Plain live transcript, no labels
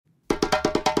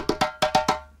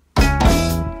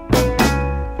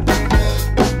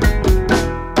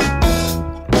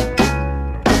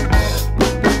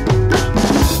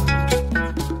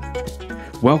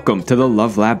Welcome to the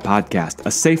Love Lab Podcast,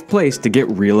 a safe place to get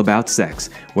real about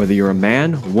sex. Whether you're a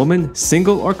man, woman,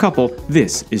 single, or couple,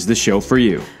 this is the show for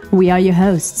you. We are your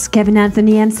hosts, Kevin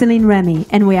Anthony and Céline Remy,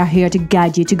 and we are here to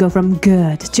guide you to go from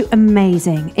good to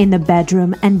amazing in the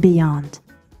bedroom and beyond.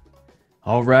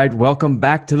 All right, welcome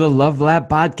back to the Love Lab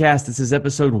Podcast. This is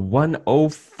episode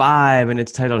 105, and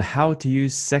it's titled How to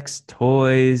Use Sex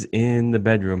Toys in the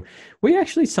Bedroom. We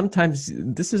actually sometimes,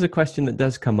 this is a question that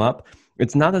does come up.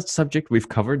 It's not a subject we've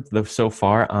covered so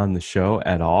far on the show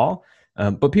at all,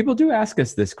 but people do ask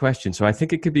us this question, so I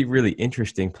think it could be really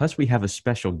interesting. Plus, we have a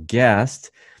special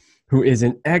guest who is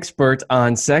an expert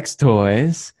on sex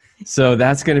toys. So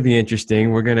that's going to be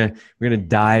interesting. We're gonna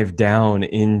dive down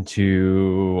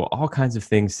into all kinds of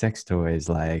things, sex toys,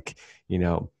 like, you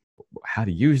know, how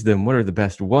to use them, what are the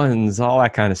best ones, all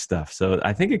that kind of stuff. So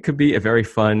I think it could be a very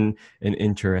fun and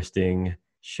interesting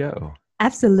show.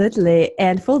 Absolutely.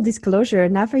 And full disclosure,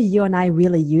 neither you and I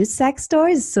really use sex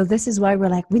toys. So this is why we're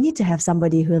like, we need to have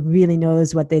somebody who really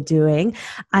knows what they're doing.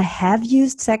 I have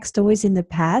used sex toys in the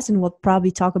past, and we'll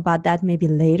probably talk about that maybe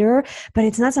later, but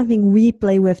it's not something we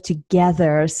play with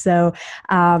together. So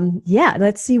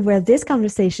let's see where these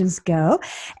conversations go.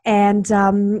 And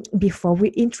before we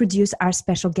introduce our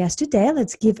special guest today,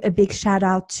 let's give a big shout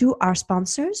out to our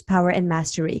sponsors, Power and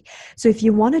Mastery. So if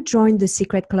you want to join the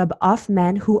secret club of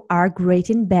men who are great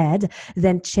in bed,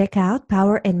 then check out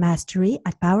Power and Mastery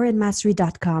at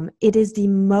powerandmastery.com. It is the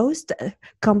most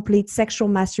complete sexual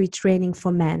mastery training for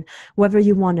men. Whether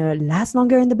you want to last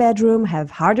longer in the bedroom,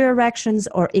 have harder erections,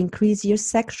 or increase your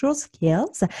sexual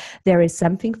skills, there is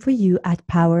something for you at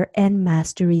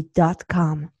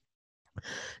powerandmastery.com.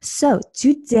 So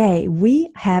today we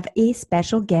have a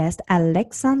special guest,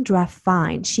 Alexandra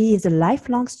Fine. She is a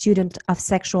lifelong student of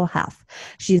sexual health.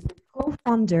 She's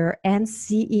co-founder and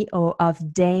CEO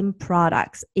of Dame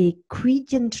Products, a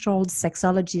credentialed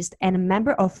sexologist and a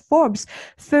member of Forbes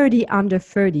 30 Under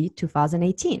 30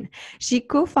 2018. She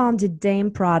co-founded Dame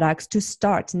Products to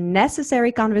start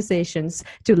necessary conversations,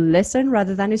 to listen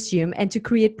rather than assume, and to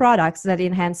create products that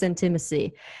enhance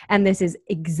intimacy. And this is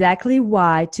exactly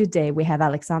why today we have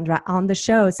Alexandra on the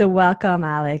show. So welcome,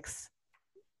 Alex.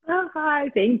 Oh, hi.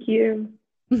 Thank you.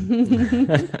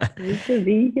 Nice to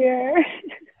be here.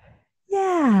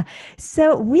 Yeah.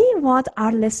 So we want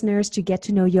our listeners to get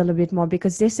to know you a little bit more,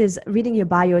 because this is, reading your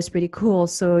bio is pretty cool.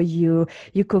 So you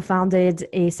co-founded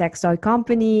a sex toy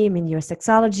company. I mean, you're a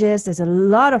sexologist. There's a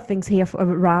lot of things here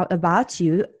about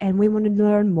you, and we want to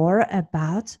learn more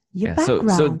about your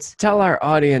background. So tell our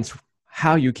audience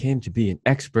how you came to be an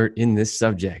expert in this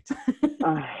subject.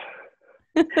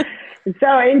 It's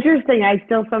so interesting. I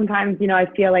still sometimes, I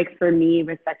feel like for me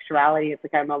with sexuality, it's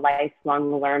like I'm a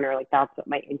lifelong learner. Like that's what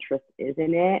my interest is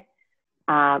in it.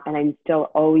 And I'm still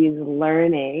always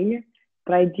learning,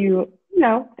 but I do,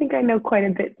 think I know quite a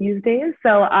bit these days.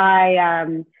 So I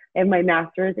have my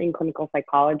master's in clinical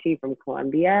psychology from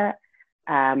Columbia.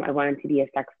 I wanted to be a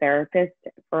sex therapist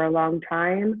for a long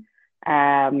time.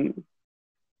 Actually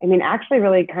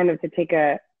really kind of to take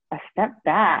a step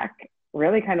back,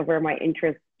 really kind of where my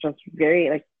interest just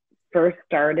very first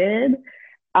started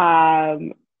was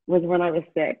when I was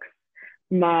 6.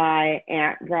 My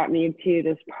aunt brought me to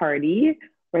this party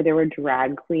where there were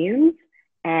drag queens,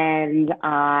 and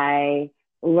I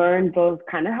learned both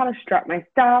kind of how to strut my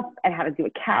stuff and how to do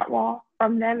a catwalk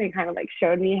from them. They kind of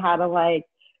showed me how to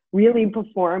really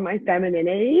perform my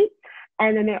femininity.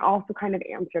 And then they also kind of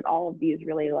answered all of these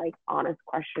really honest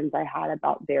questions I had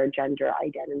about their gender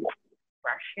identity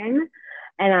expression.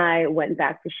 And I went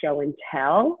back to show and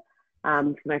tell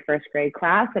for my first grade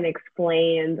class and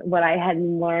explained what I had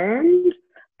learned.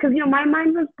 Because, my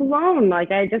mind was blown.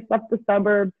 I just left the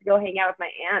suburbs to go hang out with my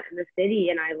aunt in the city.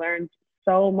 And I learned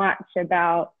so much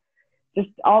about just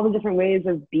all the different ways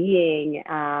of being.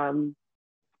 And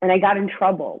I got in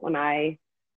trouble when I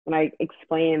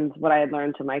explained what I had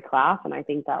learned to my class. And I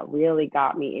think that really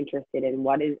got me interested in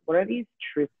what are these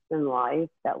truths in life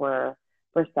that we're,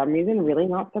 for some reason, really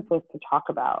not supposed to talk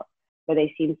about, but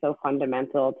they seem so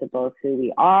fundamental to both who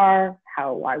we are,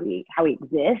 how we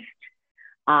exist.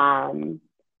 And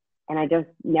I just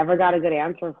never got a good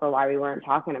answer for why we weren't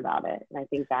talking about it. And I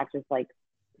think that just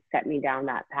set me down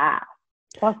that path.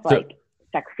 Plus,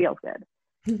 sex feels good.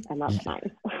 And that's nice.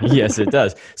 Yes, it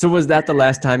does. So was that the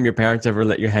last time your parents ever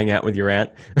let you hang out with your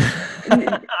aunt?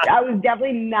 I was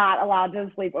definitely not allowed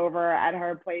to sleep over at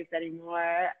her place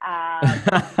anymore.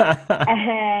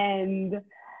 And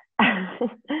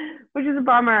which is a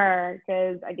bummer,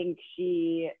 because I think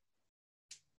she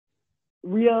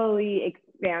really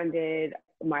expanded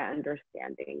my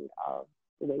understanding of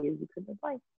the ways you could live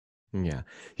life. Yeah.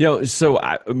 So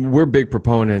we're big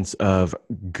proponents of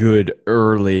good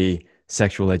early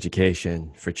sexual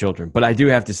education for children. But I do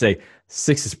have to say,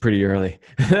 6 is pretty early.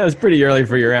 That was pretty early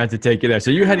for your aunt to take you there.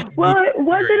 So you had a Well, unique it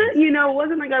wasn't, experience. it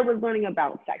wasn't like I was learning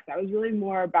about sex. I was really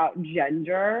more about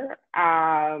gender.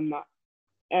 And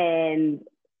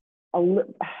I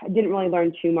didn't really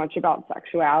learn too much about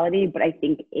sexuality, but I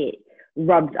think it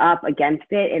rubbed up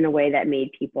against it in a way that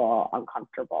made people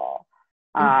uncomfortable.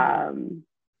 Um,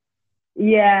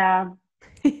 yeah.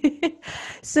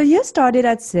 So you started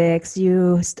at 6.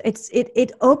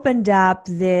 It opened up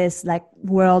this like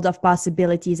world of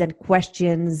possibilities and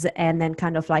questions, and then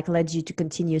kind of like led you to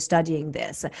continue studying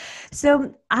this.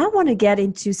 So I want to get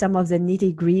into some of the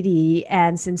nitty gritty.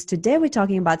 And since today we're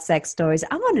talking about sex toys,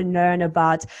 I want to learn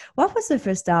about what was the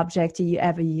first object you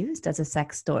ever used as a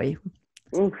sex toy?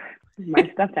 Oof, my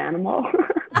stuffed animal.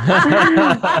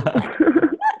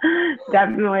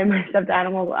 Definitely my stuffed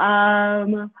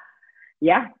animal.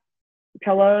 Yeah,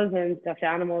 pillows and stuffed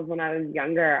animals when I was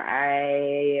younger.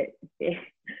 I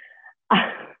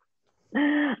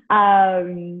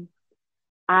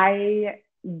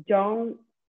don't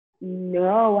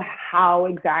know how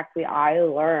exactly I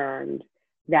learned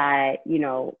that,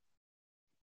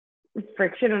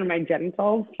 friction on my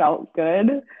genitals felt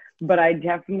good, but I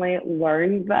definitely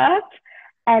learned that.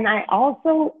 And I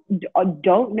also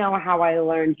don't know how I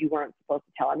learned you weren't supposed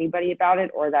to tell anybody about it,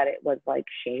 or that it was like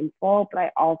shameful. But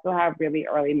I also have really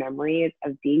early memories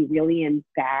of being really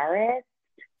embarrassed,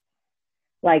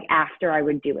 like after I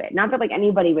would do it. Not that like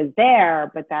anybody was there,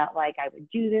 but that like I would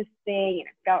do this thing and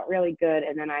it felt really good.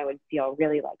 And then I would feel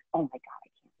really like, oh my God, I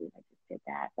can't believe I just did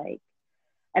that. Like,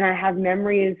 and I have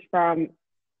memories from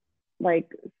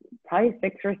like probably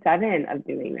 6 or 7 of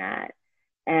doing that.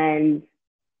 And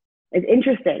it's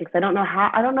interesting because I don't know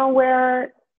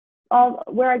where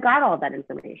I got all that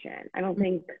information. I don't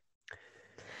think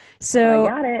So I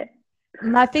got it.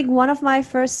 I think one of my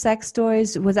first sex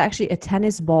toys was actually a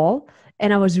tennis ball,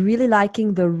 and I was really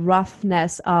liking the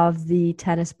roughness of the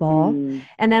tennis ball.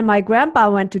 And then my grandpa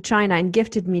went to China and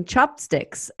gifted me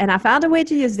chopsticks, and I found a way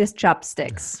to use these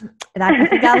chopsticks. And I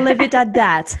think I'll leave it at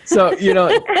that. So,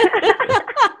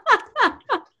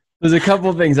 there's a couple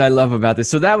of things I love about this.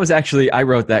 So that was actually, I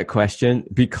wrote that question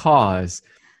because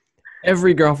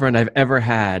every girlfriend I've ever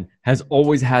had has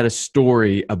always had a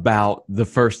story about the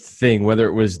first thing, whether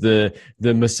it was the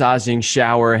massaging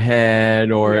shower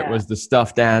head or it was the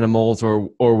stuffed animals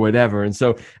or whatever. And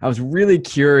so I was really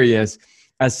curious,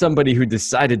 as somebody who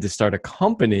decided to start a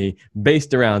company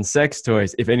based around sex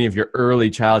toys, if any of your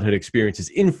early childhood experiences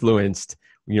influenced,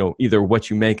 either what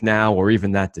you make now or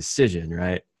even that decision,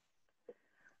 right?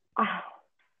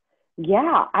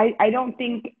 Yeah, I don't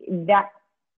think that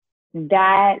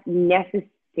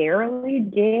necessarily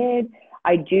did.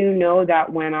 I do know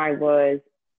that when I was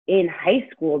in high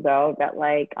school, though, that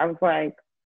like I was like,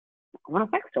 I want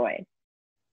a sex toy.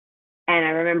 And I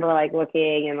remember like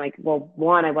looking and like, well,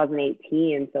 one, I wasn't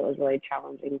 18, so it was really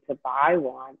challenging to buy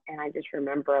one. And I just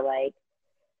remember like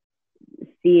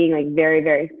seeing like very,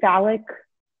 very phallic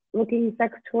looking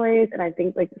sex toys. And I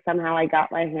think like somehow I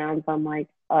got my hands on like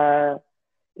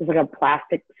it was like a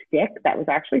plastic stick that was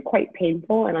actually quite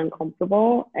painful and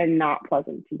uncomfortable and not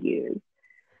pleasant to use.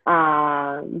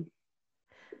 Oh,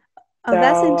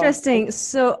 that's interesting.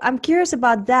 So I'm curious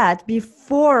about that.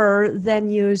 Before then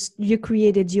you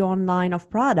created your own line of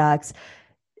products.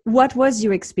 What was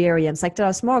your experience? Like, tell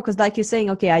us more, because like you're saying,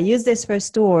 okay, I used this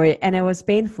first toy and it was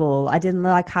painful. I didn't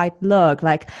like how it looked.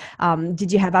 Like,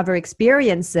 did you have other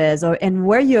experiences, and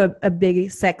were you a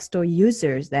big sex toy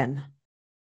users then?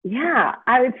 Yeah,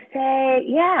 I would say,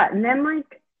 yeah. And then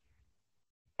like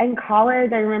in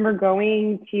college, I remember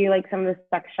going to like some of the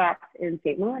sex shops in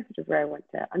St. Louis, which is where I went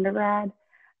to undergrad.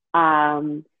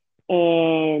 And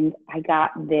I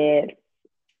got this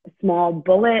small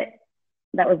bullet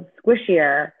that was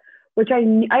squishier, which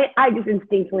I just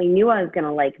instinctively knew I was going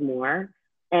to like more.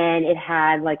 And it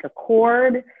had like a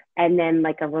cord and then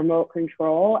like a remote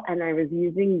control. And I was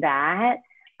using that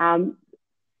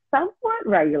somewhat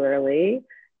regularly.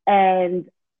 And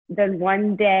then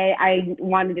one day I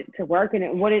wanted it to work and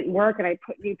it wouldn't work. And I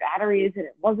put new batteries and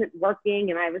it wasn't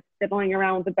working. And I was fiddling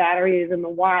around with the batteries and the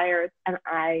wires and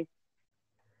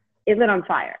it lit on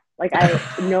fire. Like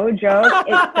no joke,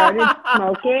 it started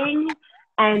smoking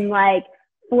and like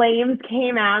flames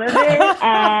came out of it.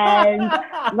 And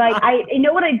like, you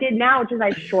know what I did now, which is I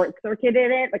short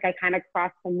circuited it. Like I kind of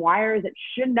crossed some wires that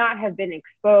should not have been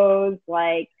exposed.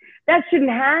 Like that shouldn't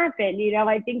happen.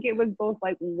 I think it was both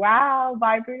like, wow,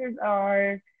 vibrators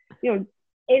are,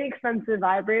 inexpensive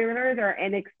vibrators are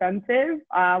inexpensive.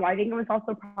 I think it was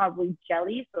also probably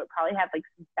jelly, so it probably had like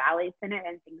some phthalates in it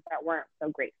and things that weren't so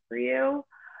great for you.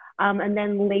 And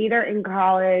then later in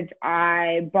college,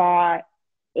 I bought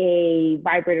a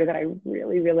vibrator that I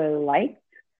really, really liked.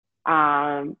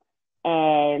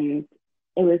 And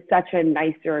it was such a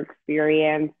nicer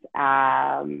experience.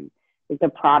 The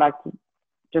product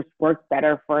just worked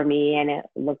better for me, and it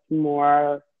looked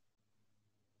more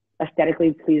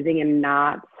aesthetically pleasing and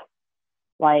not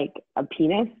like a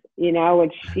penis,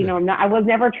 which, I was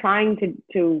never trying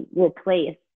to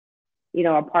replace,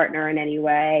 a partner in any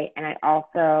way. And I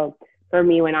also, for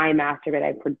me, when I masturbate,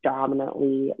 I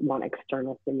predominantly want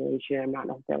external stimulation. I'm not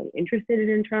necessarily interested in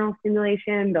internal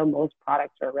stimulation, though most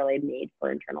products are really made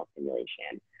for internal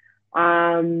stimulation.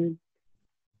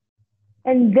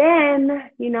 And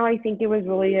then, I think it was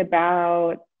really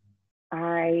about,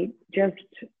 I just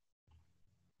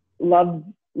loved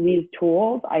these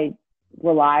tools. I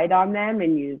relied on them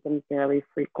and used them fairly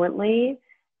frequently,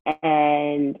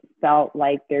 and felt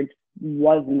like there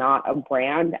was not a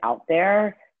brand out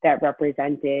there that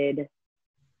represented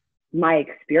my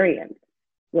experience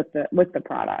with the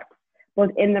products,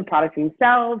 both in the products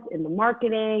themselves, in the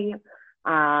marketing.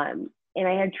 And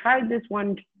I had tried this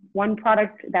one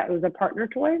product that was a partner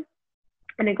toy,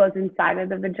 and it goes inside of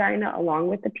the vagina along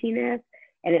with the penis,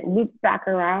 and it loops back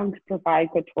around to provide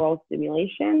clitoral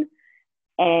stimulation.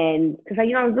 And because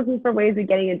I was looking for ways of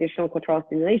getting additional clitoral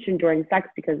stimulation during sex,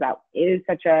 because that is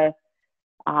such a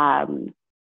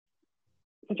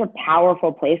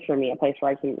powerful place for me, a place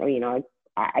where I can,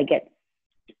 I get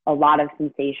a lot of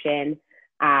sensation,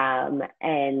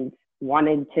 and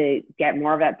wanted to get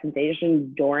more of that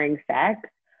sensation during sex.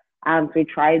 So we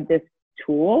tried this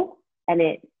tool, and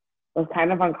it was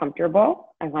kind of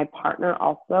uncomfortable, and my partner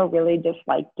also really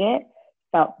disliked it,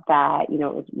 felt that, it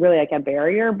was really like a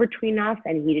barrier between us,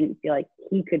 and he didn't feel like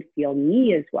he could feel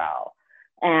me as well.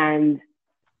 And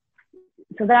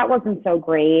so that wasn't so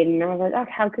great. And I was like,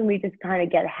 how can we just kind of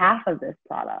get half of this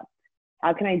product?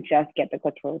 How can I just get the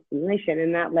clitoral stimulation?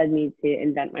 And that led me to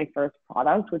invent my first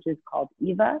product, which is called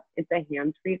Eva. It's a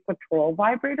hands-free clitoral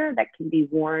vibrator that can be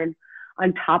worn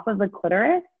on top of the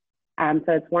clitoris. So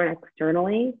it's worn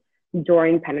externally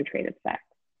during penetrative sex.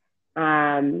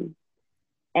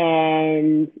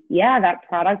 And yeah, that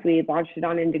product, we launched it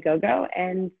on Indiegogo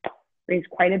and raised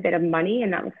quite a bit of money.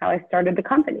 And that was how I started the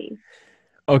company.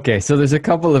 Okay, so there's a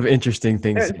couple of interesting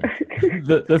things here.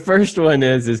 The first one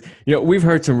is we've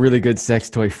heard some really good sex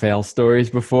toy fail stories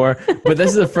before, but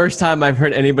this is the first time I've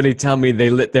heard anybody tell me they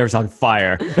lit theirs on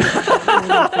fire.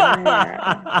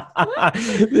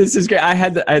 This is great. I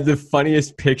had the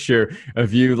funniest picture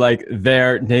of you like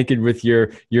there naked with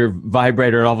your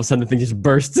vibrator, and all of a sudden the thing just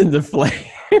bursts into flames.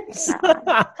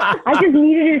 I just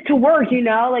needed it to work,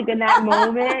 like in that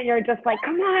moment, you're just like,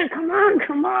 come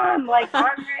on, like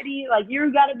I'm ready, like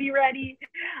you gotta be ready.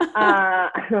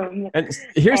 And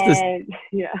here's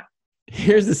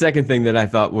the second thing that I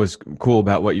thought was cool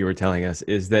about what you were telling us,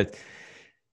 is that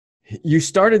you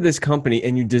started this company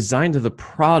and you designed the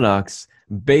products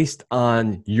based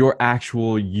on your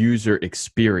actual user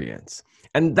experience.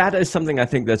 And that is something I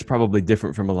think that's probably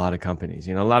different from a lot of companies.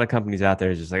 A lot of companies out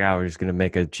there is just like, we're just going to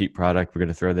make a cheap product. We're going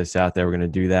to throw this out there. We're going to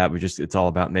do that. It's all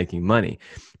about making money.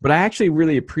 But I actually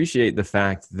really appreciate the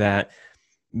fact that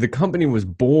the company was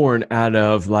born out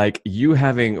of like you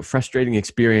having frustrating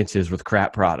experiences with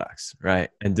crap products, right?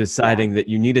 And deciding that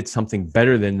you needed something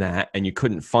better than that and you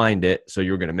couldn't find it, so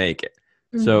you were going to make it.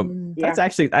 So that's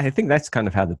actually, I think that's kind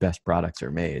of how the best products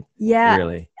are made. Yeah,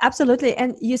 really. Absolutely.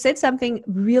 And you said something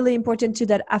really important too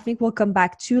that I think we'll come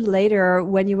back to later,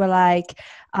 when you were like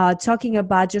talking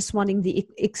about just wanting the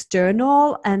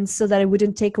external, and so that it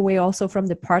wouldn't take away also from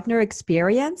the partner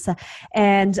experience.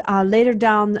 And later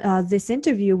down this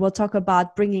interview, we'll talk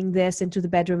about bringing this into the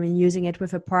bedroom and using it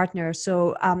with a partner.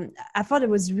 So I thought it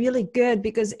was really good,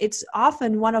 because it's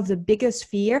often one of the biggest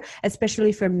fear,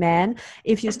 especially for men,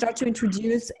 if you start to introduce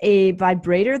a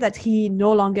vibrator, that he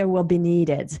no longer will be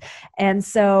needed. And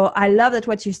so I love that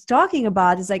what you're talking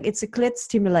about is like, it's a clit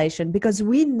stimulation, because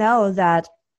we know that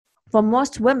for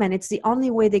most women, it's the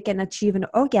only way they can achieve an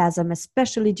orgasm,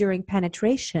 especially during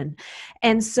penetration.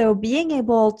 And so being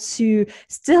able to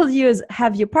still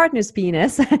have your partner's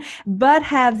penis, but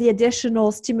have the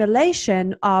additional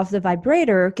stimulation of the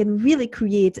vibrator can really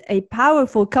create a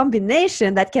powerful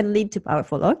combination that can lead to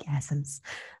powerful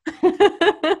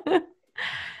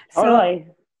Totally.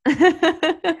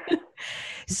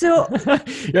 So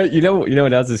Yeah, you know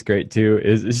what else is great too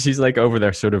is she's like over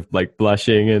there, sort of like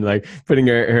blushing and like putting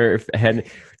her head.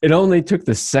 It only took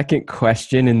the second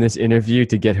question in this interview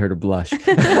to get her to blush. Yeah.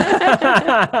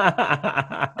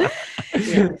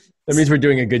 That means we're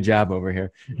doing a good job over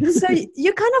here. So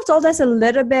you kind of told us a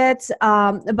little bit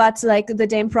about like the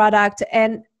Dame product,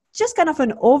 and just kind of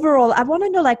an overall, I want to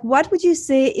know, like, what would you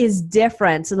say is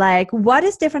different? Like, what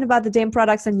is different about the Dame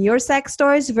products and your sex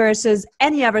toys versus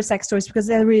any other sex toys? Because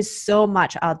there is so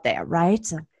much out there, right?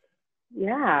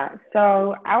 Yeah.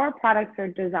 So our products are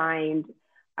designed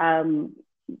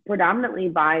predominantly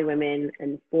by women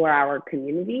and for our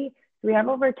community. So we have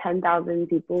over 10,000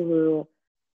 people who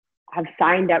have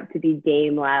signed up to be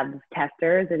Dame Labs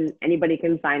testers, and anybody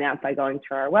can sign up by going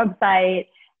to our website.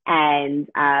 And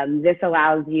this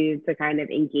allows you to kind of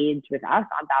engage with us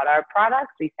about our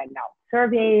products. We send out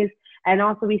surveys, and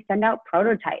also we send out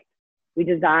prototypes. We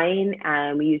design,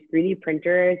 we use 3D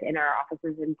printers in our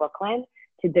offices in Brooklyn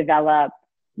to develop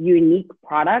unique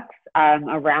products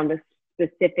around a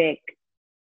specific,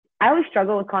 I always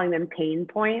struggle with calling them pain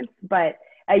points, but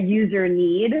a user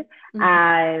need.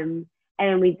 Mm-hmm.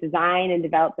 And we design and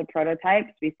develop the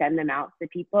prototypes. We send them out to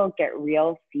people, get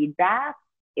real feedback,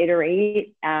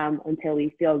 iterate until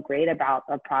we feel great about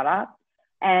the product.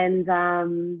 And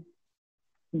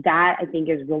that, I think,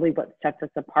 is really what sets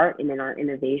us apart in our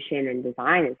innovation and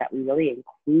design, is that we really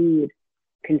include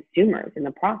consumers in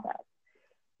the process.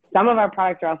 Some of our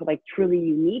products are also like truly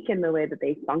unique in the way that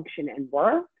they function and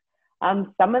work.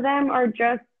 Some of them are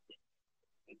just,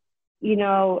 you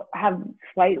know, have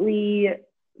slightly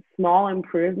small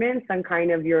improvements on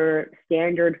kind of your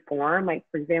standard form. Like,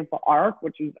 for example, ARC,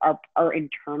 which is our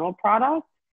internal product.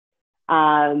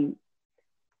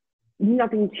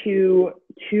 Nothing too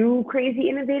crazy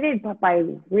innovative, but by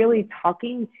really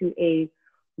talking to a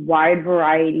wide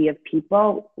variety of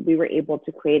people, we were able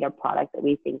to create a product that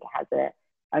we think has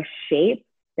a shape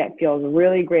that feels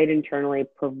really great internally,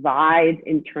 provides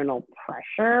internal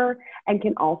pressure, and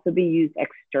can also be used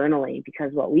externally.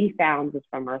 Because what we found was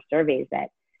from our surveys that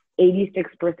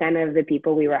 86% of the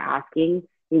people we were asking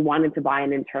who wanted to buy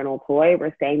an internal toy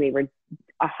were saying they were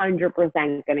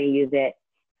 100% going to use it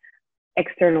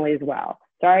externally as well.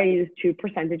 Sorry, I used 2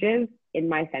 percentages in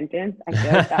my sentence. I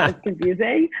feel like that was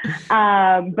confusing.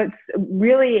 But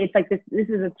really, it's like this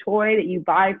is a toy that you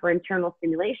buy for internal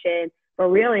stimulation, but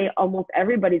really almost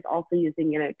everybody's also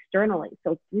using it externally.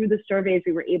 So through the surveys,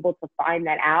 we were able to find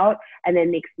that out and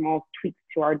then make small tweaks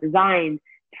to our design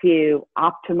to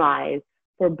optimize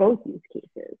for both use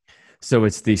cases. So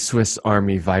it's the Swiss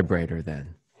Army vibrator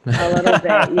then. A little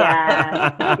bit,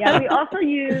 yeah. Yeah, we also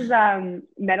use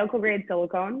medical grade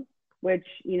silicone, which,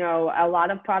 you know, a lot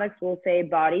of products will say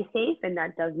body safe, and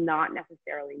that does not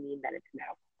necessarily mean that it's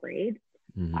medical grade.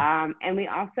 Mm-hmm. And we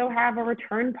also have a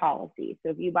return policy. So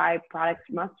if you buy products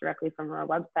from us directly from our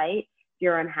website, if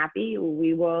you're unhappy,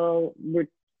 we will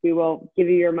give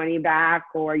you your money back,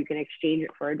 or you can exchange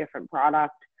it for a different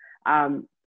product.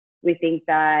 We think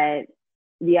that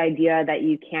the idea that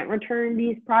you can't return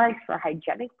these products for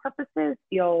hygienic purposes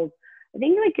feels, I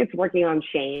think, like it's working on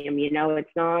shame. You know, it's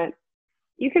not,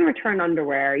 you can return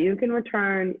underwear, you can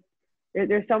return,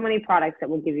 there's so many products that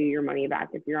will give you your money back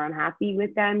if you're unhappy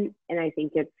with them. And I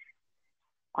think it's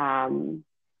a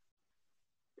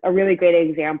really great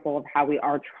example of how we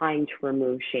are trying to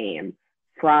remove shame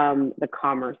from the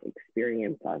commerce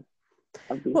experience of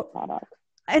these products.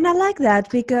 And I like that,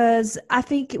 because I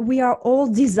think we are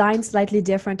all designed slightly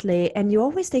differently, and you're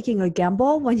always taking a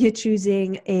gamble when you're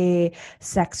choosing a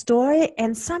sex toy,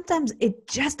 and sometimes it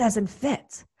just doesn't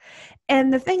fit.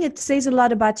 And the thing, it says a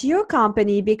lot about your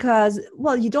company, because,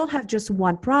 well, you don't have just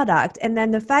one product. And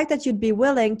then the fact that you'd be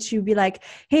willing to be like,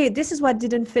 hey, this is what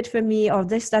didn't fit for me, or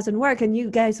this doesn't work. And you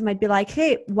guys might be like,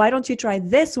 hey, why don't you try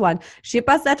this one? Ship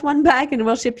us that one back and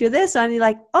we'll ship you this one. And you're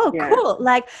like, oh, yeah. Cool.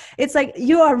 Like, it's like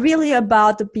you are really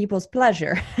about the people's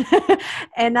pleasure.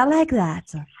 And I like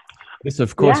that. Yes,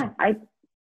 of course. Yeah,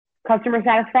 customer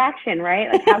satisfaction,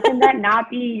 right? Like, how can that not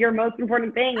be your most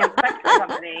important thing as a sex toy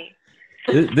company?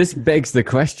 This begs the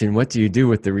question, what do you do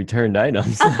with the returned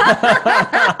items?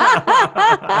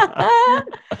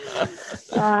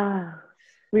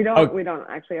 We don't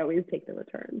actually always take the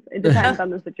returns. It depends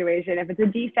on the situation. If it's a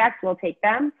defect, we'll take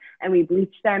them and we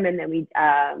bleach them, and then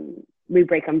we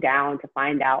break them down to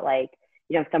find out, like,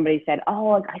 you know, if somebody said, oh,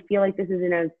 like, I feel like this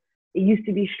isn't as, it used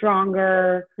to be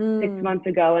stronger 6 months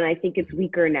ago and I think it's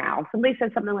weaker now. Somebody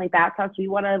said something like that to us, we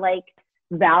want to, like,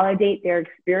 validate their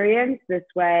experience. This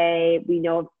way we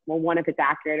know, well, one, if it's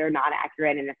accurate or not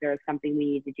accurate, and if there's something we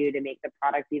need to do to make the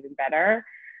product even better.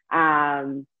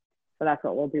 So that's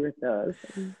what we'll do with those.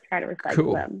 Try to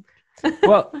recycle them.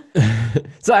 Well,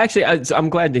 so actually, I'm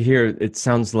glad to hear. It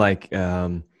sounds like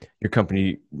your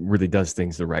company really does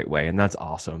things the right way, and that's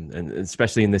awesome. And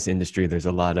especially in this industry, there's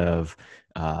a lot of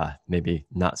maybe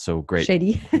not so great,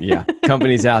 Shady. yeah,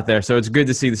 companies out there. So it's good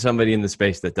to see somebody in the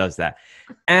space that does that.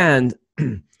 And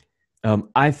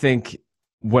I think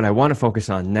what I want to focus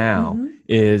on now Mm-hmm.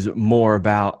 is more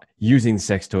about using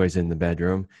sex toys in the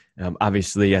bedroom.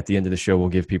 Obviously, at the end of the show, we'll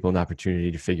give people an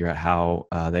opportunity to figure out how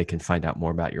they can find out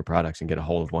more about your products and get a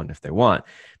hold of one if they want.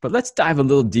 But let's dive a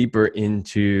little deeper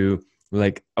into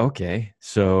like, okay,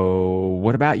 so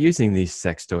what about using these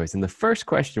sex toys? And the first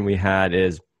question we had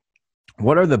is,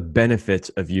 what are the benefits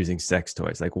of using sex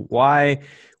toys? Like, why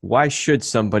should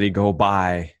somebody go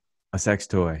buy a sex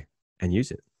toy and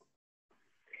use it?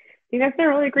 I think that's a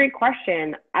really great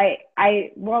question.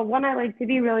 Well, one, I like to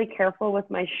be really careful with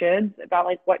my shoulds about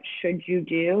like, what should you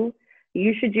do?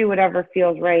 You should do whatever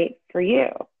feels right for you.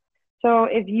 So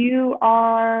if you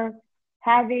are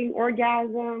having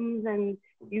orgasms and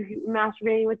you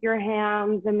masturbating with your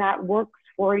hands and that works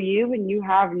for you and you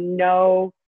have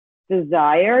no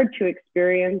desire to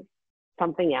experience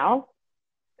something else,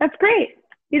 that's great.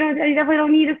 You definitely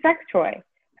don't need a sex toy.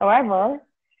 However,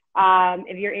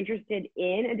 if you're interested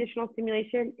in additional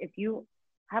stimulation, if you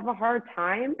have a hard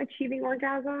time achieving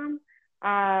orgasm,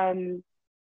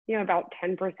 about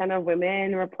 10% of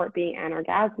women report being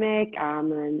anorgasmic,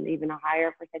 and even a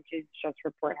higher percentage just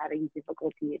report having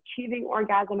difficulty achieving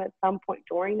orgasm at some point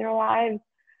during their lives.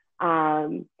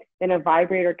 Then a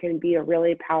vibrator can be a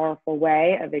really powerful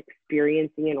way of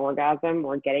experiencing an orgasm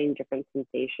or getting different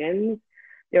sensations.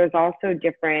 There's also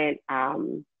different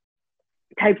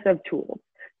types of tools.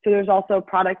 So there's also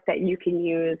products that you can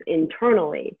use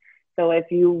internally. So if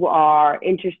you are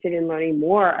interested in learning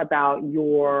more about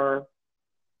your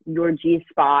G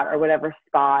spot or whatever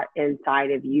spot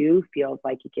inside of you feels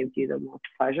like it gives you the most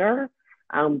pleasure,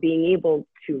 being able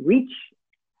to reach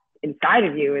inside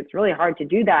of you, it's really hard to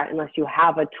do that unless you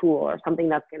have a tool or something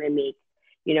that's going to make,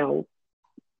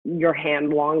 your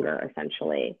hand longer,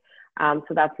 essentially. So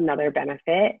that's another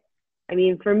benefit. I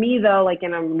mean, for me though, like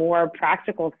in a more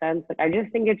practical sense, like I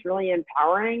just think it's really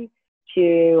empowering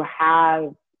to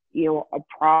have, a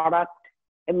product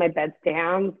in my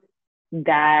bedstand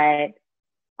that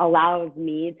allows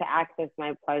me to access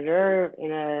my pleasure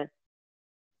in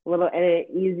an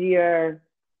easier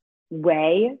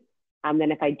way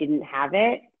than if I didn't have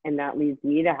it. And that leads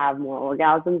me to have more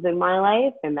orgasms in my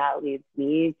life. And that leads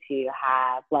me to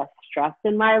have less stress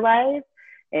in my life.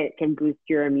 It can boost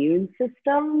your immune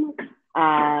system.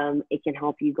 It can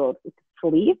help you go to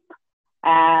sleep.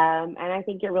 And I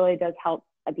think it really does help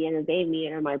at the end of the day, me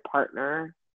and my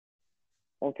partner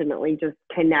ultimately just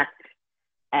connect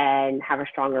and have a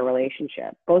stronger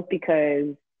relationship, both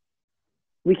because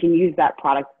we can use that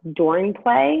product during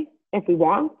play if we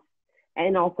want,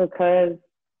 and also because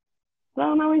I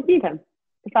don't always need him.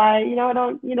 If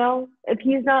if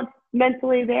he's not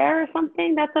mentally there or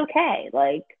something, that's okay.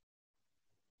 Like,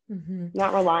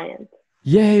 not reliant.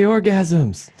 Yay,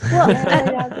 orgasms.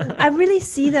 Well, I really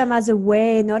see them as a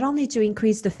way not only to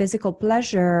increase the physical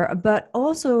pleasure, but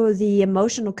also the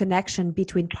emotional connection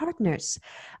between partners.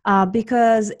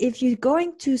 Because if you're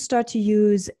going to start to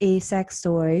use a sex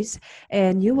toys,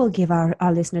 and you will give our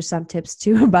listeners some tips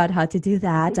too about how to do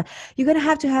that, you're going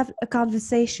to have a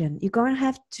conversation. You're going to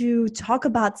have to talk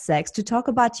about sex, to talk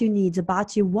about your needs,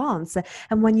 about your wants.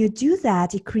 And when you do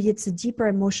that, it creates a deeper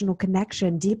emotional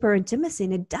connection, deeper intimacy,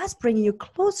 and it does bring you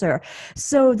closer.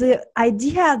 So the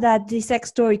idea that the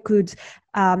sex toy could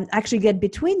actually get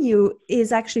between you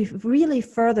is actually really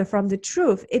further from the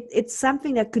truth. It's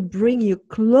something that could bring you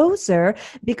closer,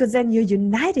 because then you're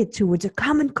united towards a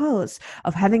common cause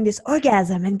of having this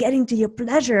orgasm and getting to your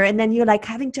pleasure. And then you're like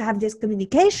having to have this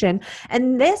communication.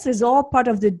 And this is all part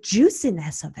of the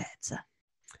juiciness of it.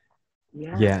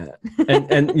 Yeah.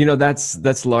 And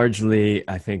that's largely,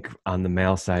 I think on the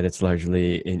male side, it's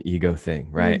largely an ego thing,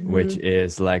 right? Which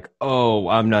is like, oh,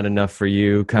 I'm not enough for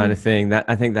you kind of thing. That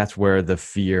I think that's where the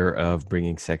fear of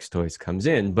bringing sex toys comes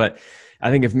in. But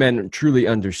I think if men truly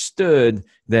understood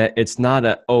that it's not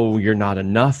a, oh, you're not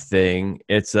enough thing.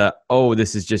 It's a, oh,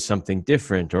 this is just something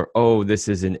different, or, oh, this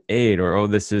is an aid, or, oh,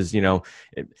 this is,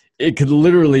 it could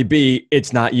literally be,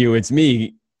 it's not you, it's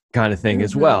me kind of thing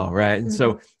as well, right? And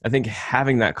so I think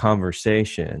having that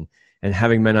conversation and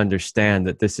having men understand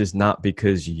that this is not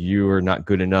because you are not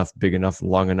good enough, big enough,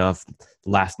 long enough,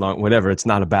 last long, whatever. It's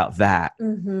not about that.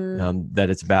 That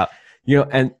it's about,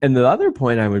 and the other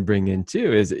point I would bring in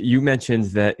too is you mentioned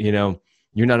that,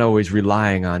 you're not always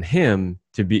relying on him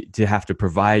to have to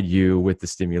provide you with the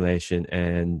stimulation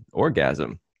and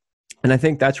orgasm. And I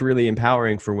think that's really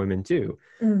empowering for women too.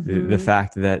 The Mm-hmm.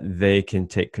 fact that they can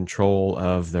take control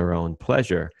of their own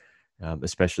pleasure,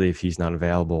 especially if he's not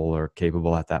available or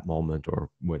capable at that moment or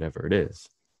whatever it is.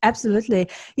 Absolutely.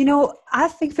 You know, I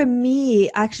think for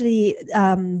me, actually,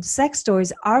 sex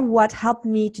toys are what helped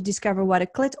me to discover what a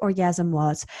clit orgasm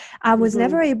was. I was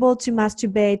never able to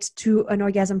masturbate to an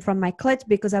orgasm from my clit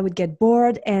because I would get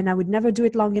bored and I would never do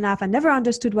it long enough. I never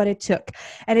understood what it took.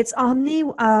 And it's only,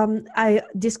 I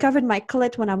discovered my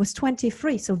clit when I was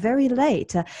 23, so very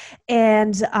late.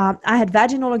 And I had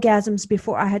vaginal orgasms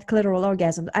before I had clitoral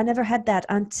orgasms. I never had that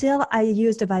until I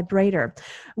used a vibrator.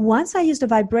 Once I used a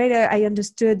vibrator, I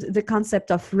understood the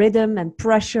concept of rhythm and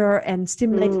pressure and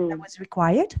stimulation that was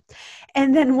required.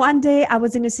 And then one day I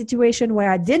was in a situation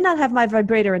where I did not have my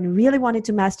vibrator and really wanted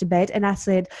to masturbate. And I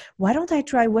said, why don't I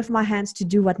try with my hands to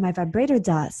do what my vibrator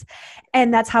does?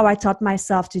 And that's how I taught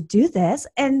myself to do this.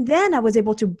 And then I was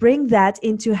able to bring that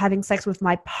into having sex with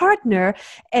my partner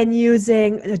and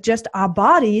using just our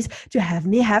bodies to have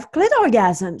me have clit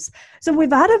orgasms. So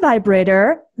without a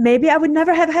vibrator, maybe I would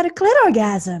never have had a clit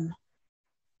orgasm.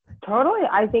 Totally.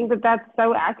 I think that that's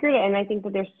so accurate. And I think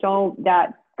that there's so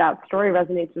that story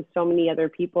resonates with so many other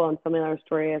people and so many other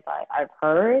stories I've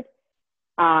heard,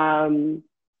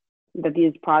 that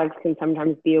these products can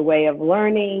sometimes be a way of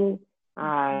learning,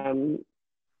 and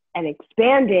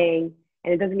expanding.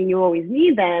 And it doesn't mean you always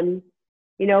need them,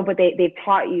 you know, but they've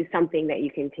taught you something that you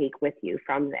can take with you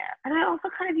from there. And I also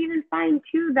kind of even find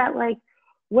too that like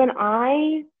when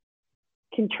I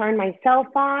can turn myself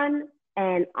on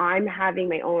and I'm having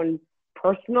my own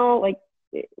personal, like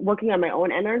working on my own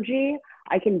energy,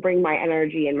 I can bring my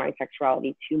energy and my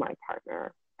sexuality to my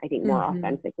partner, I think more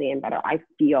authentically and better. I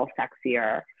feel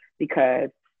sexier because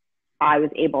I was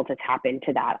able to tap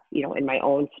into that, you know, in my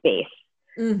own space.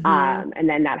 And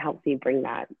then that helps me bring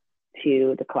that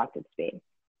to the collective space.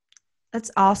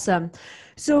 That's awesome.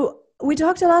 So we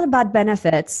talked a lot about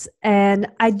benefits, and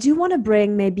I do want to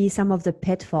bring maybe some of the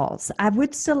pitfalls. I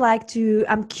would still like to,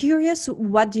 I'm curious,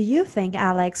 what do you think,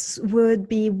 Alex, would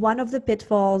be one of the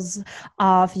pitfalls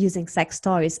of using sex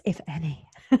toys, if any?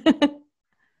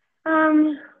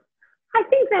 I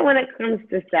think that when it comes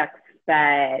to sex,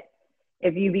 that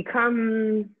if you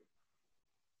become,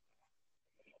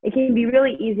 it can be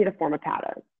really easy to form a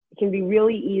pattern. It can be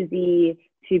really easy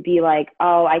to be like,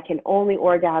 oh, I can only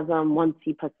orgasm once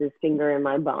he puts his finger in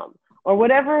my bum or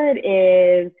whatever it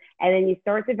is. And then you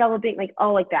start developing like,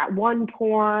 oh, like that one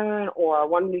porn or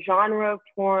one genre of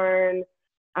porn.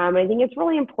 I think it's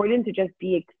really important to just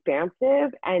be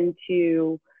expansive and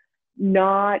to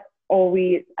not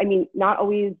always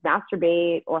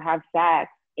masturbate or have sex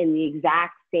in the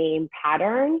exact same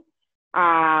pattern.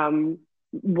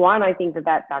 One, I think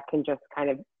that can just kind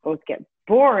of both get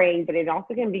boring, but it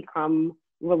also can become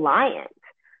reliant.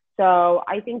 So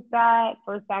I think that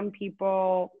for some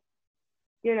people,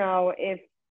 you know,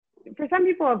 for some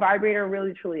people a vibrator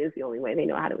really truly is the only way they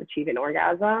know how to achieve an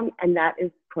orgasm, and that is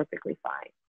perfectly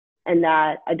fine. And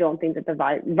that I don't think that the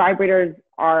vibrators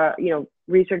are, you know,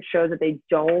 research shows that they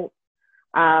don't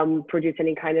produce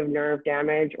any kind of nerve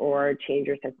damage or change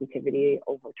your sensitivity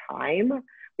over time.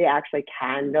 They actually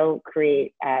can, though,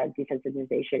 create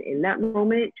desensitization in that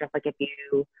moment, just like if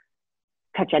you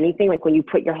touch anything, like when you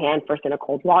put your hand first in a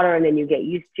cold water and then you get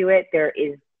used to it, there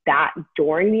is that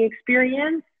during the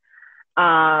experience.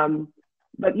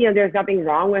 But, you know, there's nothing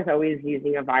wrong with always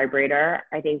using a vibrator.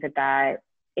 I think that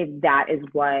if that is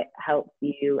what helps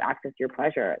you access your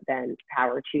pleasure, then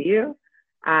power to you.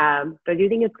 But I do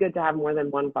think it's good to have more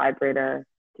than one vibrator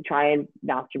to try and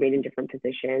masturbate in different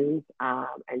positions,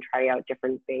 and try out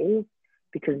different things,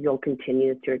 because you'll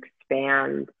continue to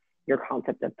expand your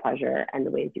concept of pleasure and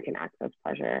the ways you can access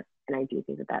pleasure. And I do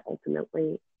think that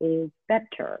ultimately is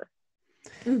better.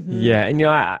 Yeah. And, you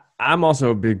know, I'm also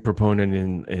a big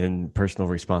proponent in personal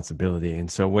responsibility. And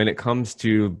so when it comes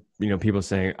to, you know, people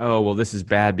saying, oh, well, this is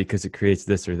bad because it creates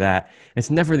this or that, it's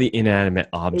never the inanimate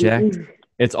object.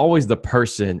 It's always the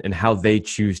person and how they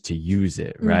choose to use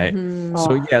it, right?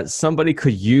 So yeah, somebody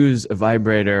could use a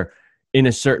vibrator in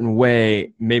a certain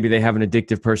way. Maybe they have an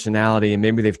addictive personality and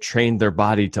maybe they've trained their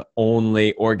body to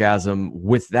only orgasm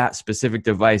with that specific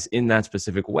device in that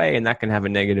specific way. And that can have a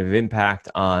negative impact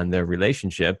on their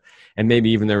relationship and maybe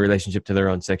even their relationship to their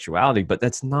own sexuality. But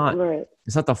that's not,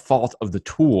 it's not the fault of the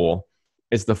tool.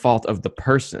 It's the fault of the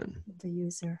person. The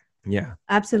user. Yeah.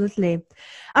 Absolutely.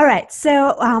 All right.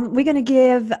 So we're going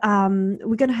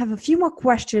to have a few more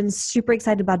questions. Super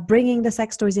excited about bringing the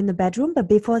sex toys in the bedroom. But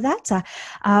before that,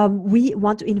 we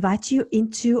want to invite you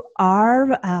into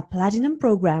our Platinum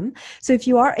program. So if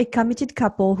you are a committed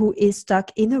couple who is stuck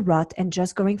in a rut and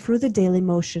just going through the daily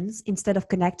motions instead of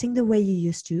connecting the way you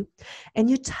used to, and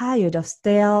you're tired of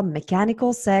stale,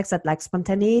 mechanical sex that lacks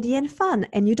spontaneity and fun,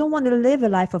 and you don't want to live a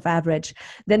life of average,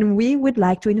 then we would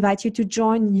like to invite you to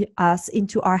join us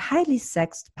into our highly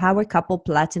sexed Power Couple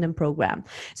Platinum program.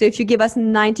 So if you give us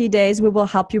 90 days, we will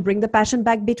help you bring the passion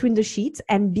back between the sheets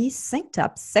and be synced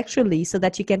up sexually so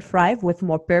that you can thrive with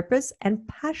more purpose and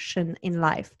passion in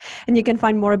life. And you can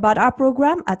find more about our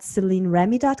program at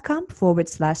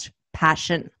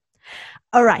celineremy.com/passion.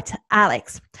 All right,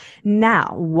 Alex.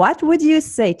 Now, what would you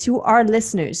say to our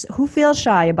listeners who feel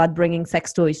shy about bringing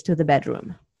sex toys to the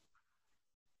bedroom?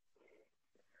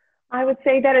 I would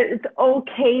say that it's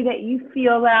okay that you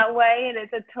feel that way, and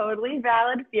it's a totally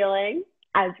valid feeling.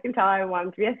 As you can tell, I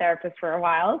wanted to be a therapist for a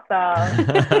while, so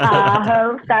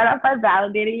start off by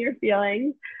validating your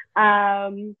feelings.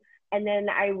 And then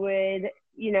I would,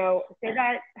 say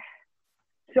that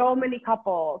so many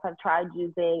couples have tried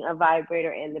using a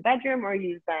vibrator in the bedroom or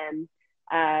use them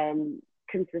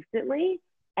consistently,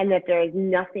 and that there is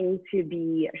nothing to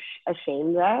be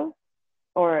ashamed of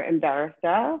or embarrassed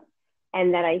of.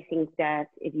 And that I think that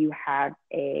if you have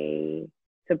a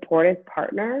supportive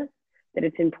partner, that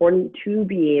it's important to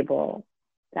be able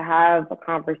to have a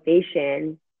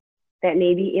conversation that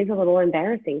maybe is a little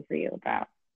embarrassing for you about.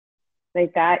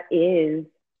 Like that is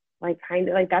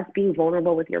that's being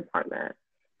vulnerable with your partner.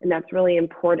 And that's really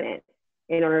important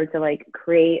in order to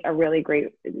create a really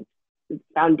great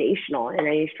foundational in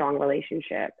any strong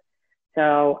relationship.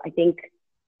 So I think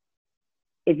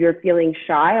if you're feeling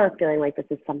shy or feeling like this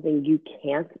is something you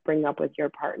can't bring up with your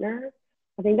partner,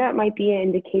 I think that might be an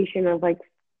indication of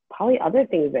probably other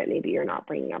things that maybe you're not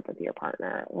bringing up with your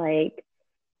partner.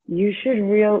 You should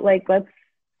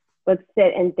let's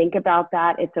sit and think about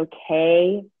that. It's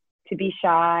okay to be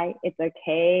shy. It's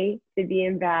okay to be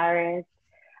embarrassed.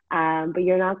 But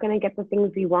you're not going to get the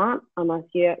things you want unless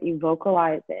you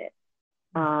vocalize it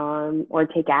or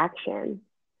take action.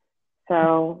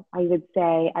 So I would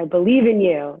say, I believe in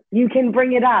you. You can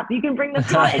bring it up. You can bring the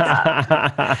toys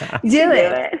up. Do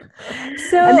it.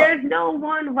 And there's no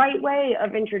one right way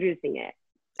of introducing it.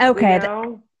 Okay.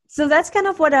 So that's kind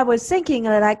of what I was thinking.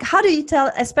 How do you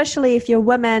tell, especially if you're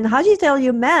women, how do you tell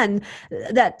your man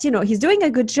that, he's doing a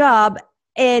good job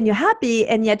and you're happy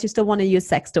and yet you still want to use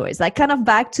sex toys? Kind of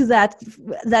back to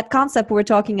that concept we were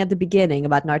talking at the beginning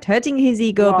about not hurting his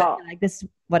ego, but this is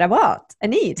what I want, I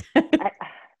need.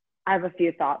 I have a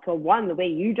few thoughts. Well, one, the way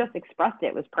you just expressed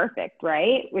it was perfect,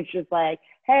 right? Which is hey,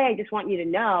 I just want you to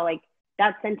know,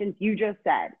 that sentence you just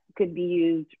said could be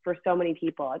used for so many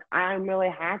people. I'm really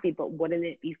happy, but wouldn't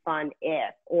it be fun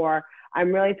if? Or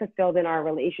I'm really fulfilled in our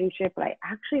relationship, but I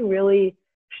actually really,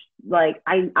 I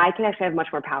can actually have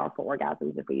much more powerful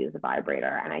orgasms if we use a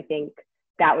vibrator. And I think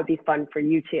that would be fun for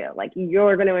you too.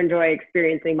 You're going to enjoy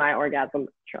experiencing my orgasm,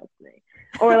 trust me.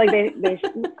 Or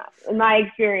in my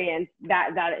experience,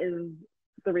 that is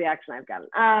the reaction I've gotten.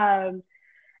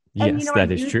 Yes,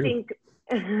 that is true. Think,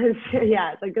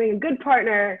 yeah, it's getting a good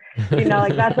partner.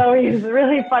 That's always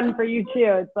really fun for you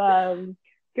too. It's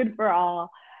good for all.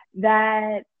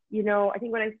 That I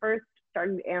think when I first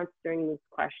started answering this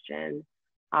question,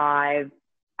 I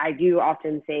do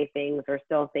often say things or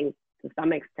still think to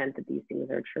some extent that these things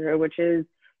are true, which is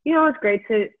it's great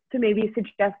to maybe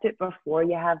suggest it before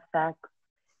you have sex.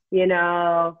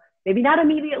 Maybe not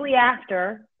immediately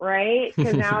after, right?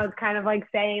 Because now it's kind of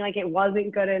saying it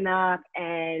wasn't good enough.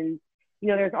 And,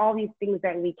 there's all these things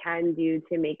that we can do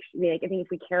to make, I think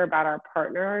if we care about our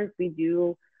partners, we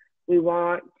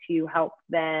want to help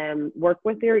them work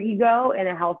with their ego in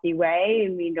a healthy way.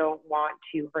 And we don't want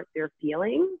to hurt their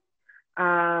feelings.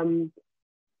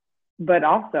 But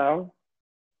also,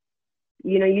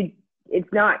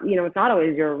 it's not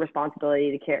always your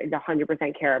responsibility to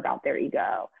 100% care about their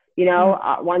ego.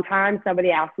 One time somebody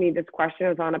asked me this question. I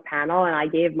was on a panel and I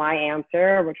gave my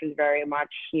answer, which was very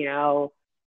much,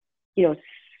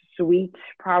 sweet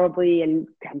probably and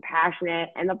compassionate.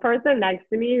 And the person next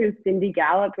to me, who's Cindy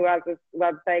Gallup, who has this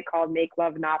website called Make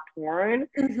Love Not Porn.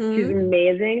 Mm-hmm. She's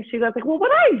amazing. She goes well,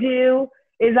 what I do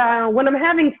is when I'm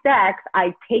having sex,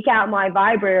 I take out my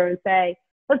vibrator and say,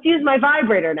 let's use my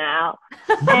vibrator now.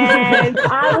 And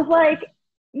I was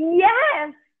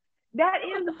yes, that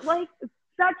is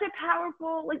such a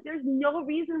powerful, there's no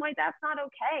reason why that's not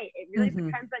okay. It really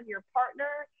depends on your partner.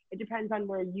 It depends on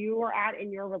where you are at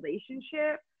in your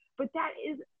relationship. But that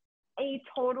is a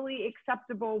totally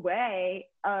acceptable way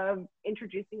of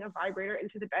introducing a vibrator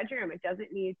into the bedroom. It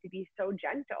doesn't need to be so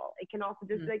gentle. It can also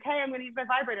just be like, hey, I'm going to use my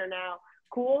vibrator now.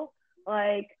 Cool.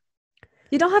 Like,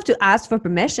 you don't have to ask for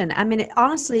permission. I mean,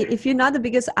 honestly, if you're not the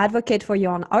biggest advocate for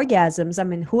your own orgasms, I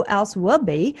mean, who else will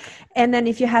be? And then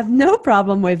if you have no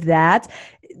problem with that,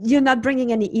 you're not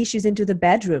bringing any issues into the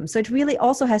bedroom. So it really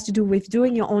also has to do with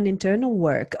doing your own internal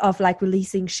work of like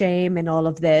releasing shame and all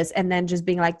of this. And then just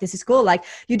being like, this is cool. Like,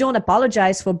 you don't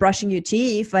apologize for brushing your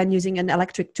teeth and using an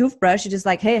electric toothbrush. You're just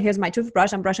like, hey, here's my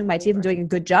toothbrush. I'm brushing my teeth and doing a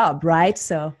good job. Right.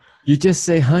 So you just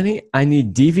say, honey, I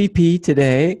need DVP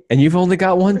today, and you've only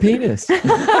got one penis.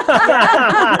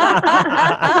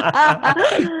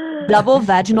 double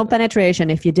vaginal penetration,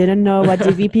 if you didn't know what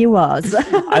DVP was.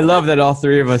 I love that all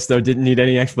three of us, though, didn't need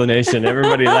any explanation.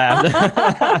 Everybody laughed.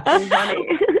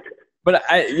 But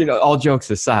all jokes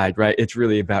aside, right? It's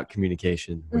really about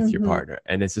communication with your partner.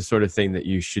 And it's the sort of thing that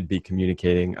you should be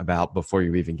communicating about before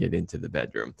you even get into the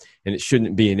bedroom. And it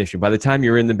shouldn't be an issue. By the time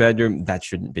you're in the bedroom, that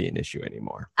shouldn't be an issue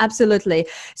anymore. Absolutely.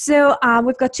 So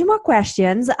we've got two more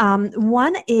questions.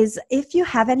 One is if you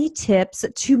have any tips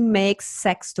to make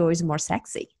sex toys more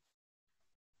sexy.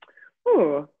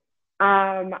 Ooh,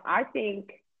 I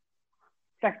think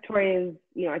sex toys,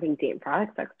 I think date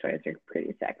product sex toys are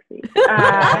pretty sexy. So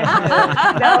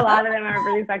a lot of them are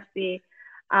really sexy.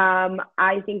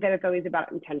 I think that it's always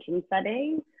about intention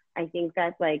setting. I think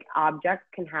that like objects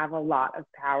can have a lot of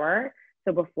power.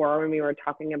 So before, when we were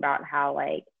talking about how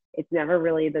like it's never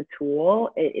really the tool,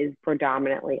 it is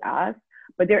predominantly us.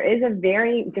 But there is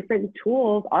different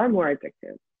tools are more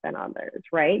addictive than others,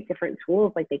 right? Different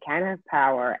tools, like they can have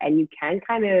power, and you can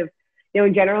kind of,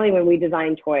 generally when we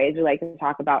design toys, we like to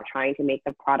talk about trying to make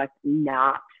the product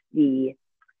not the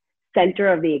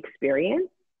center of the experience.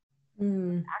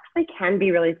 It actually can be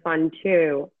really fun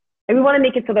too. And we want to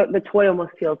make it so that the toy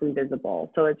almost feels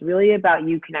invisible. So it's really about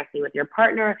you connecting with your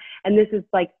partner. And this is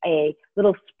like a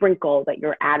little sprinkle that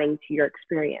you're adding to your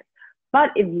experience.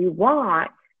 But if you want,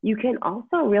 you can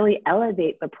also really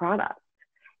elevate the product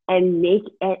and make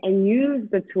it and use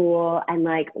the tool and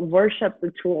like worship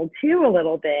the tool too a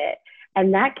little bit.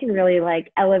 And that can really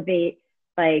like elevate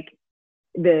like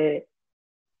the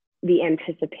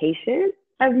anticipation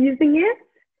of using it.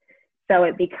 So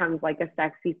it becomes like a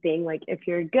sexy thing. Like if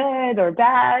you're good or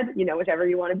bad, whichever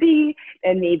you want to be,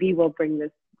 and maybe we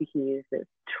can use this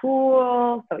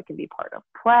tool so it can be part of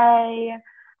play.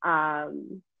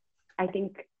 I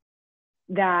think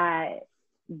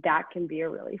that can be a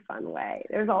really fun way.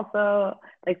 There's also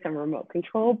like some remote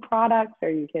control products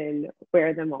where you can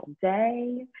wear them all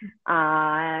day.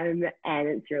 And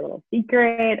it's your little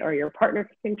secret, or your partner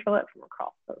can control it from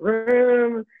across the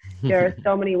room. There are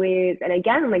so many ways. And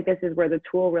again, like this is where the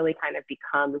tool really kind of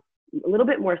becomes a little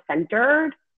bit more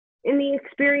centered in the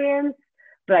experience.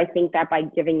 But I think that by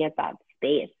giving it that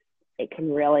space, it can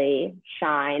really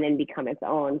shine and become its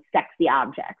own sexy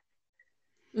object.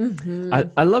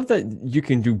 I love that you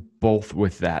can do both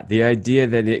with that. The idea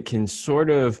that it can sort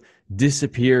of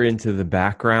disappear into the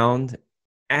background,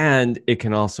 and it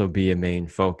can also be a main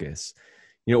focus.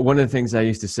 One of the things I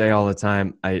used to say all the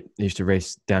time, I used to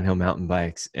race downhill mountain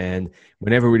bikes, and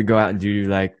whenever we'd go out and do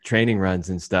like training runs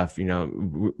and stuff,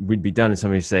 we'd be done and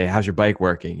somebody would say, how's your bike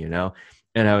working?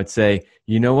 And I would say,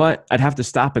 you know what? I'd have to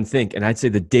stop and think. And I'd say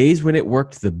the days when it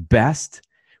worked the best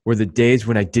were the days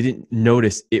when I didn't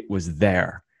notice it was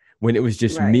there, when it was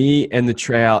just me and the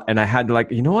trail. And I had to like,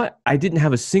 you know what? I didn't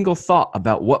have a single thought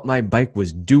about what my bike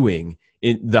was doing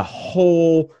in the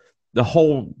whole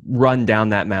run down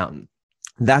that mountain.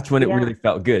 That's when it really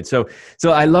felt good. So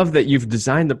I love that you've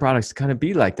designed the products to kind of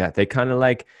be like that. They kind of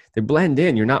like, they blend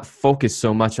in. You're not focused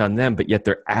so much on them, but yet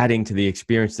they're adding to the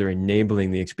experience. They're enabling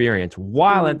the experience,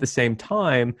 while at the same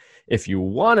time, if you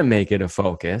want to make it a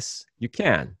focus, you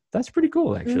can. That's pretty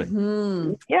cool,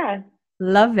 actually. Yeah.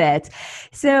 Love it.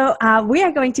 So we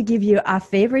are going to give you our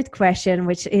favorite question,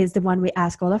 which is the one we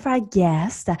ask all of our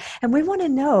guests. And we want to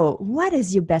know, what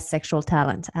is your best sexual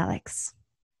talent, Alex?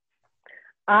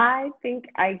 I think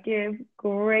I give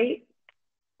great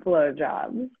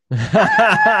blowjobs.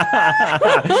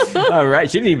 All right.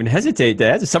 She didn't even hesitate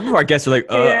there. Some of our guests are like,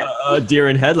 deer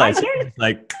in headlights.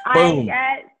 Like, boom.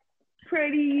 I get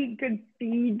pretty good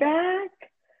feedback.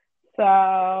 So,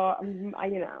 I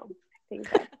think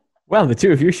that. Well, the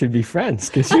two of you should be friends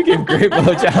because you give great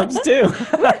blowjobs too.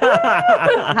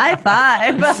 High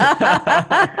five.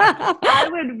 I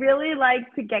would really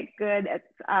like to get good at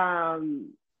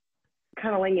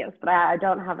cunnilingus, but I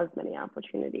don't have as many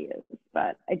opportunities.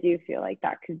 But I do feel like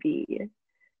that could be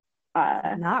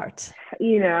An art.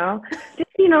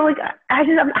 Like I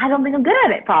don't think I'm good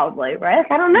at it probably, right?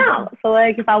 Like, I don't know. So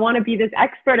like if I want to be this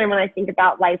expert, and when I think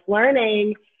about life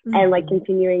learning and like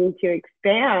continuing to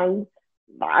expand,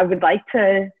 I'd like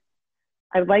to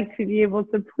be able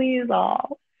to please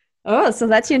all. Oh, so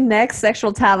that's your next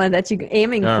sexual talent that you're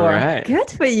aiming All for. right.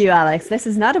 Good for you, Alex. This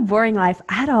is not a boring life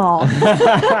at all.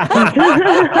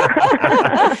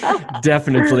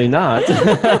 Definitely not.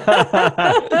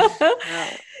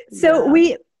 So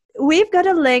we've got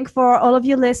a link for all of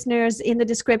you listeners in the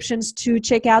descriptions to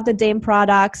check out the Dame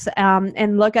products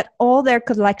and look at all their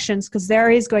collections, because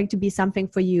there is going to be something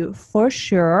for you for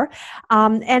sure.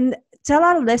 And tell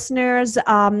our listeners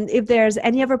if there's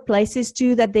any other places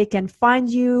too that they can find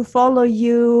you, follow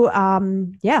you.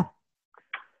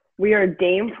 We are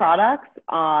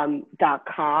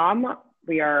dameproducts.com.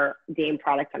 We are Dame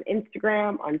Products on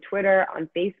Instagram, on Twitter, on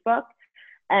Facebook.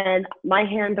 And my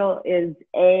handle is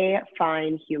A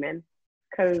Fine Human,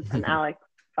 because I'm Alex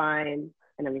Fine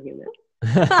and I'm a human.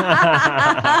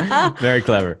 Very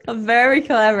clever. Very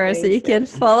clever. So you can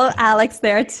follow Alex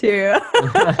there too.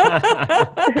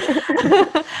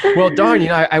 Well, darn,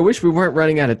 I wish we weren't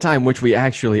running out of time, which we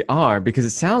actually are, because it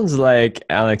sounds like,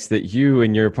 Alex, that you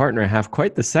and your partner have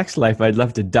quite the sex life I'd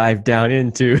love to dive down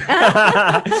into.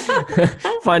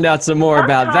 Find out some more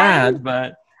about that,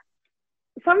 but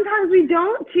sometimes we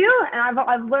don't too, and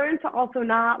I've learned to also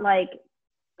not like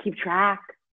keep track.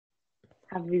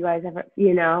 Have you guys ever,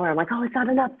 where I'm like, oh, it's not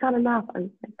enough. I'm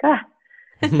like,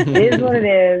 it is what it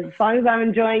is. As long as I'm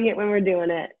enjoying it when we're doing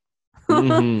it.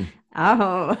 Mm-hmm.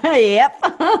 Oh, yep.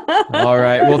 All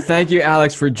right. Well, thank you,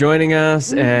 Alex, for joining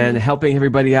us and helping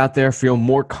everybody out there feel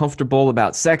more comfortable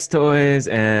about sex toys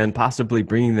and possibly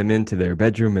bringing them into their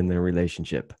bedroom and their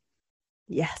relationship.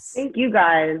 Yes. Thank you,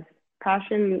 guys.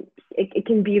 Passion, it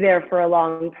can be there for a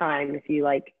long time if you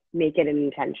like make it an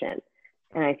intention.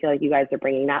 And I feel like you guys are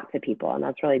bringing that to people, and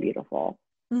that's really beautiful.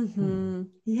 Mm-hmm.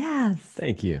 Yes.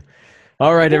 Thank you.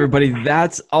 All right, everybody.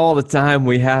 That's all the time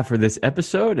we have for this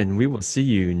episode, and we will see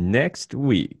you next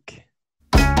week.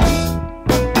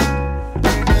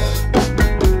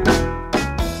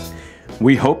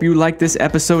 We hope you liked this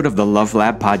episode of the Love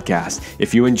Lab podcast.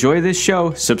 If you enjoy this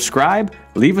show, subscribe,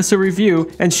 leave us a review,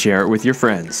 and share it with your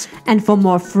friends. And for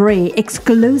more free,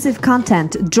 exclusive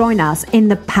content, join us in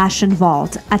the Passion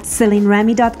Vault at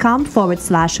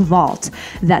CelineRemy.com/vault.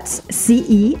 That's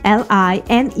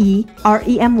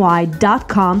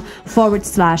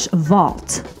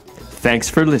CelineRemy.com/vault. Thanks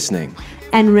for listening.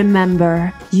 And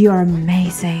remember, you're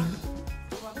amazing.